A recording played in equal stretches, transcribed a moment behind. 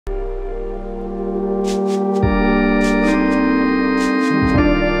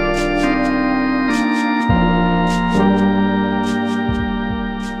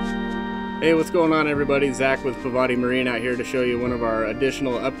what's going on, everybody? Zach with Pavati Marine out here to show you one of our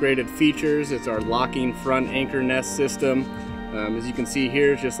additional upgraded features. It's our locking front anchor nest system. As you can see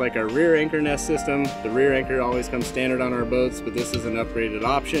here, it's just like our rear anchor nest system. The rear anchor always comes standard on our boats, but this is an upgraded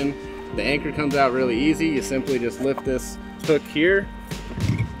option. The anchor comes out really easy. You simply just lift this hook here,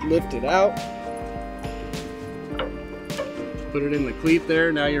 lift it out, put it in the cleat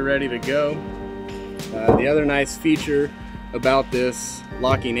there. Now you're ready to go. The other nice feature about this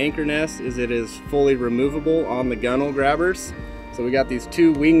locking anchor nest is it is fully removable on the gunnel grabbers. So we got these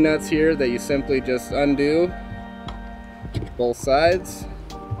two wing nuts here that you simply just undo both sides,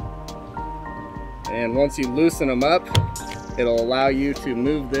 and once you loosen them up, it'll allow you to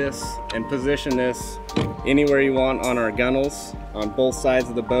move this and position this anywhere you want on our gunnels on both sides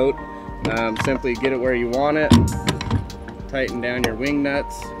of the boat. Simply get it where you want it, tighten down your wing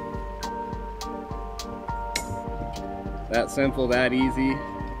nuts. That simple, that easy,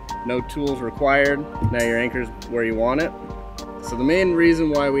 no tools required. Now your anchor's where you want it. So the main reason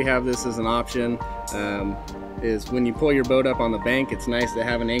why we have this as an option is when you pull your boat up on the bank, it's nice to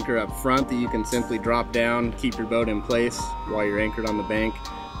have an anchor up front that you can simply drop down, keep your boat in place while you're anchored on the bank.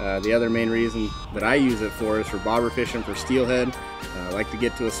 The other main reason that I use it for is for bobber fishing for steelhead. I like to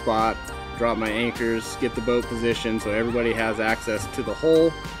get to a spot, drop my anchors, get the boat positioned so everybody has access to the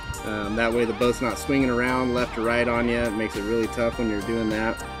hole. That way the boat's not swinging around left or right on you. It makes it really tough when you're doing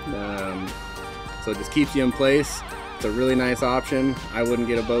that. So it just keeps you in place. It's a really nice option. I wouldn't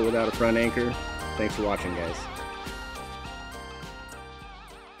get a boat without a front anchor. Thanks for watching, guys.